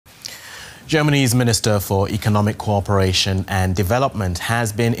Germany's Minister for Economic Cooperation and Development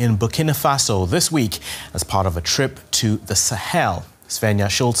has been in Burkina Faso this week as part of a trip to the Sahel. Svenja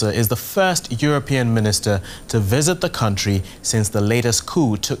Schulze is the first European minister to visit the country since the latest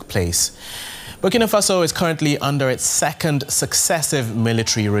coup took place. Burkina Faso is currently under its second successive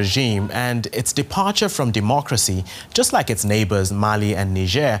military regime, and its departure from democracy, just like its neighbors Mali and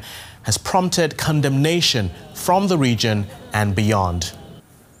Niger, has prompted condemnation from the region and beyond.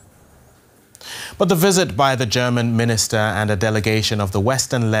 But the visit by the German minister and a delegation of the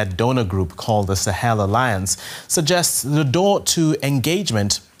Western-led donor group called the Sahel Alliance suggests the door to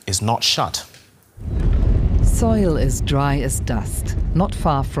engagement is not shut. Soil is dry as dust, not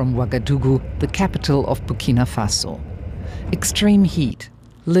far from Ouagadougou, the capital of Burkina Faso. Extreme heat,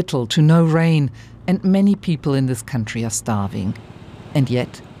 little to no rain, and many people in this country are starving. And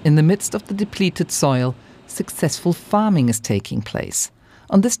yet, in the midst of the depleted soil, successful farming is taking place.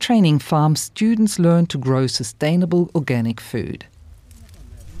 On this training farm, students learn to grow sustainable organic food.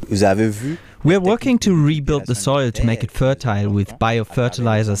 We are working to rebuild the soil to make it fertile with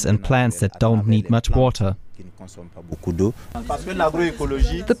biofertilizers and plants that don't need much water.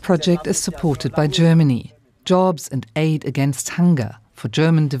 The project is supported by Germany. Jobs and aid against hunger, for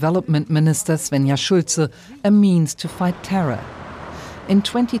German Development Minister Svenja Schulze, a means to fight terror. In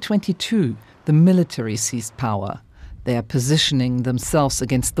 2022, the military seized power. They are positioning themselves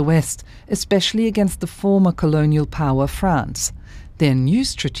against the West, especially against the former colonial power France. Their new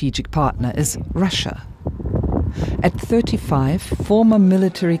strategic partner is Russia. At 35, former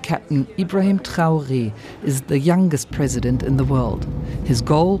military captain Ibrahim Traoré is the youngest president in the world. His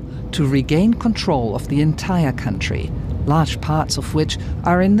goal? To regain control of the entire country, large parts of which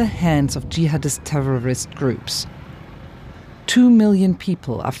are in the hands of jihadist terrorist groups. 2 million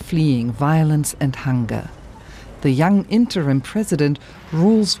people are fleeing violence and hunger. The young interim president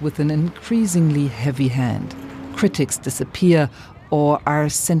rules with an increasingly heavy hand. Critics disappear or are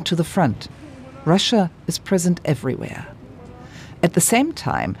sent to the front. Russia is present everywhere. At the same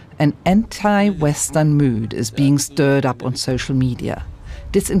time, an anti-Western mood is being stirred up on social media.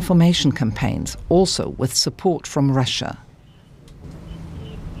 Disinformation campaigns, also with support from Russia.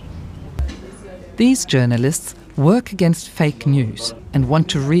 These journalists work against fake news and want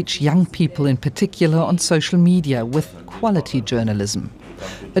to reach young people in particular on social media with quality journalism.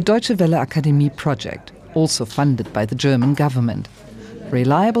 A Deutsche Welle Akademie project, also funded by the German government.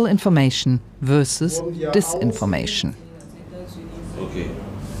 Reliable information versus disinformation.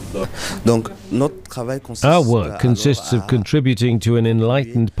 Our work consists of contributing to an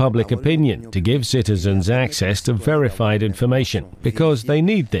enlightened public opinion to give citizens access to verified information, because they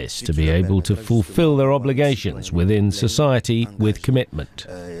need this to be able to fulfill their obligations within society with commitment.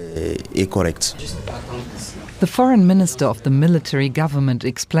 The foreign minister of the military government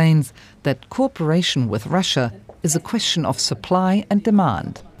explains that cooperation with Russia is a question of supply and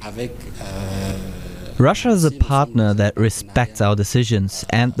demand. Russia is a partner that respects our decisions,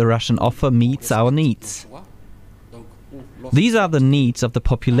 and the Russian offer meets our needs. These are the needs of the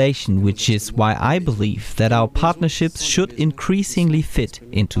population, which is why I believe that our partnerships should increasingly fit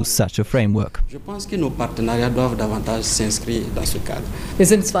into such a framework.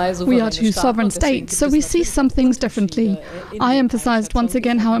 We are two sovereign states, so we see some things differently. I emphasized once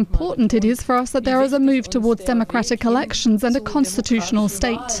again how important it is for us that there is a move towards democratic elections and a constitutional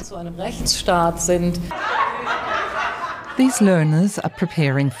state. These learners are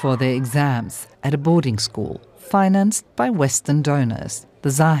preparing for their exams at a boarding school, financed by Western donors,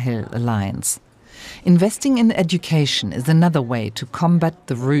 the Sahel Alliance. Investing in education is another way to combat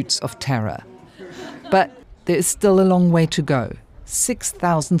the roots of terror. But there is still a long way to go.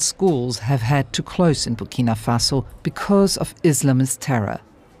 6,000 schools have had to close in Burkina Faso because of Islamist terror.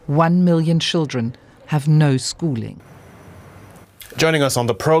 1 million children have no schooling. Joining us on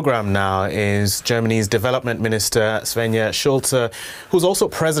the program now is Germany's Development Minister Svenja Schulze, who's also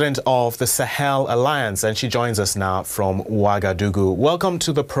president of the Sahel Alliance, and she joins us now from Ouagadougou. Welcome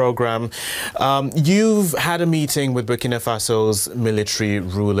to the program. You've had a meeting with Burkina Faso's military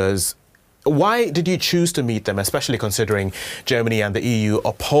rulers. Why did you choose to meet them, especially considering Germany and the EU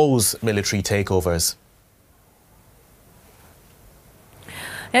oppose military takeovers?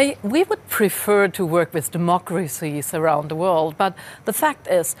 Yeah, we would prefer to work with democracies around the world, but the fact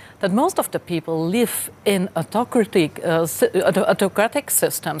is that most of the people live in autocratic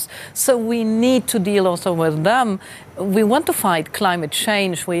systems, so we need to deal also with them. We want to fight climate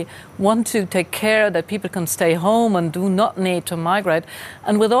change. We want to take care that people can stay home and do not need to migrate.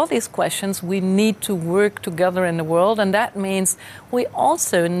 And with all these questions, we need to work together in the world, and that means we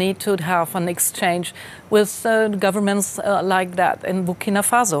also need to have an exchange with governments like that in Burkina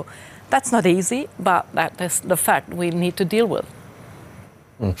Faso. That's not easy, but that is the fact we need to deal with.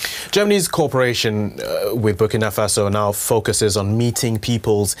 Germany's cooperation with Burkina Faso now focuses on meeting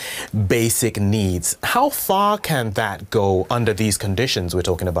people's basic needs. How far can that go under these conditions we're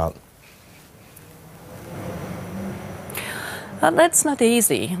talking about? That's not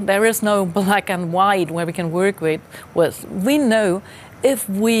easy. There is no black and white where we can work with. We know if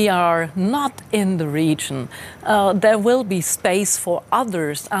we are not in the region, there will be space for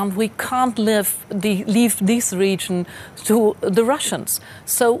others, and we can't leave this region to the Russians.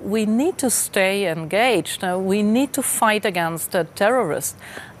 So we need to stay engaged. We need to fight against terrorists.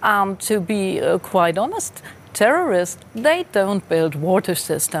 And to be quite honest, terrorists, they don't build water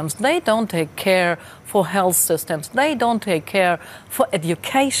systems, they don't take care for health systems, they don't take care for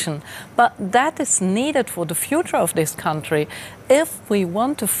education. But that is needed for the future of this country. If we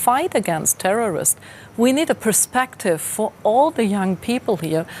want to fight against terrorists, we need a perspective for all the young people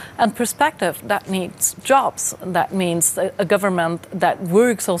here, and perspective that needs jobs. That means a government that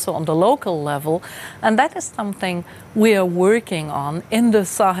works also on the local level, and that is something we are working on in the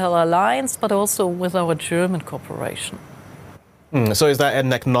Sahel Alliance, but also with our German cooperation. So is that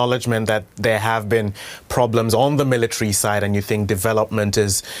an acknowledgement that there have been problems on the military side, and you think development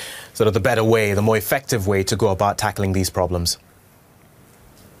is sort of the better way, the more effective way to go about tackling these problems?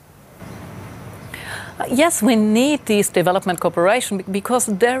 Yes, we need this development cooperation because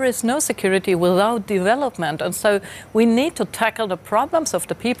there is no security without development. And so we need to tackle the problems of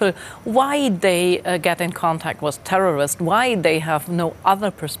the people, why they get in contact with terrorists, why they have no other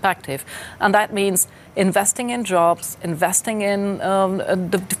perspective. And that means investing in jobs, investing in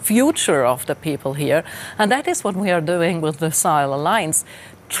the future of the people here. And that is what we are doing with the Sahel Alliance.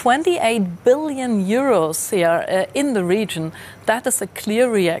 28 billion euros here in the region. That is a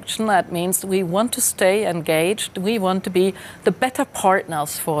clear reaction. That means we want to stay engaged. We want to be the better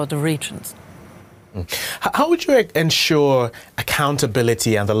partners for the regions. How would you ensure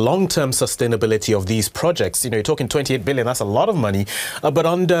accountability and the long-term sustainability of these projects? You know, you're talking 28 billion, that's a lot of money. But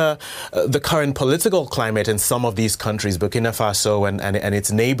under the current political climate in some of these countries, Burkina Faso and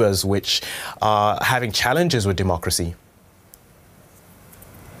its neighbors, which are having challenges with democracy.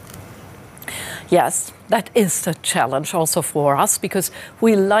 Yes, that is a challenge also for us, because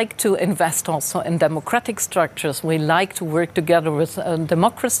we like to invest also in democratic structures. We like to work together with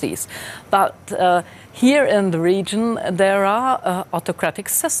democracies. But here in the region, there are autocratic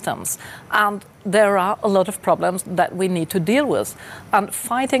systems, and there are a lot of problems that we need to deal with. And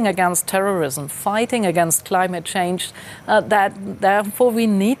fighting against terrorism, fighting against climate change, therefore we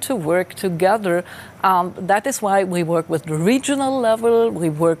need to work together. That is why we work with the regional level, we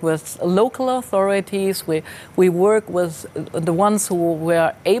work with local authorities, we work with the ones who we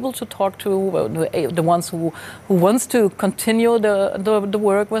are able to talk to, the ones who wants to continue the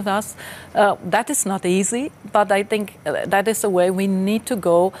work with us. That is not easy, but I think that is the way we need to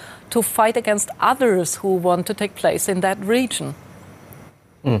go to fight against others who want to take place in that region.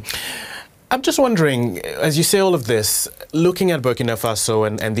 I'm just wondering, as you say all of this, looking at Burkina Faso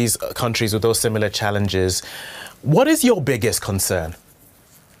and these countries with those similar challenges, what is your biggest concern?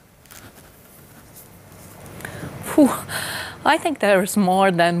 I think there is more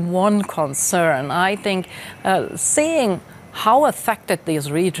than one concern. I think seeing how affected this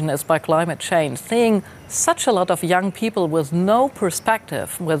region is by climate change, seeing such a lot of young people with no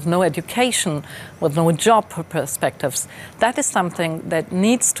perspective, with no education, with no job perspectives, that is something that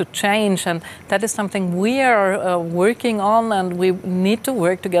needs to change, and that is something we are working on, and we need to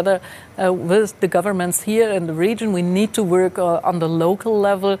work together with the governments here in the region. We need to work on the local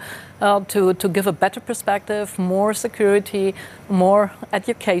level to give a better perspective, more security, more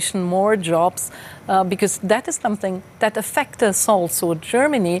education, more jobs, because that is something that affects us also.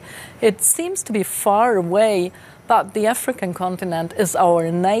 Germany, it seems to be far away, but the African continent is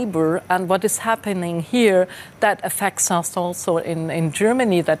our neighbor, and what is happening here, that affects us also in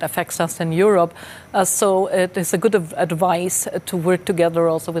Germany, that affects us in Europe. So it is a good advice to work together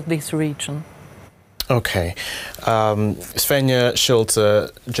also with this region. Okay. Svenja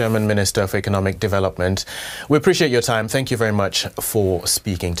Schulze, German Minister for Economic Development. We appreciate your time. Thank you very much for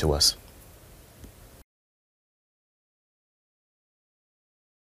speaking to us.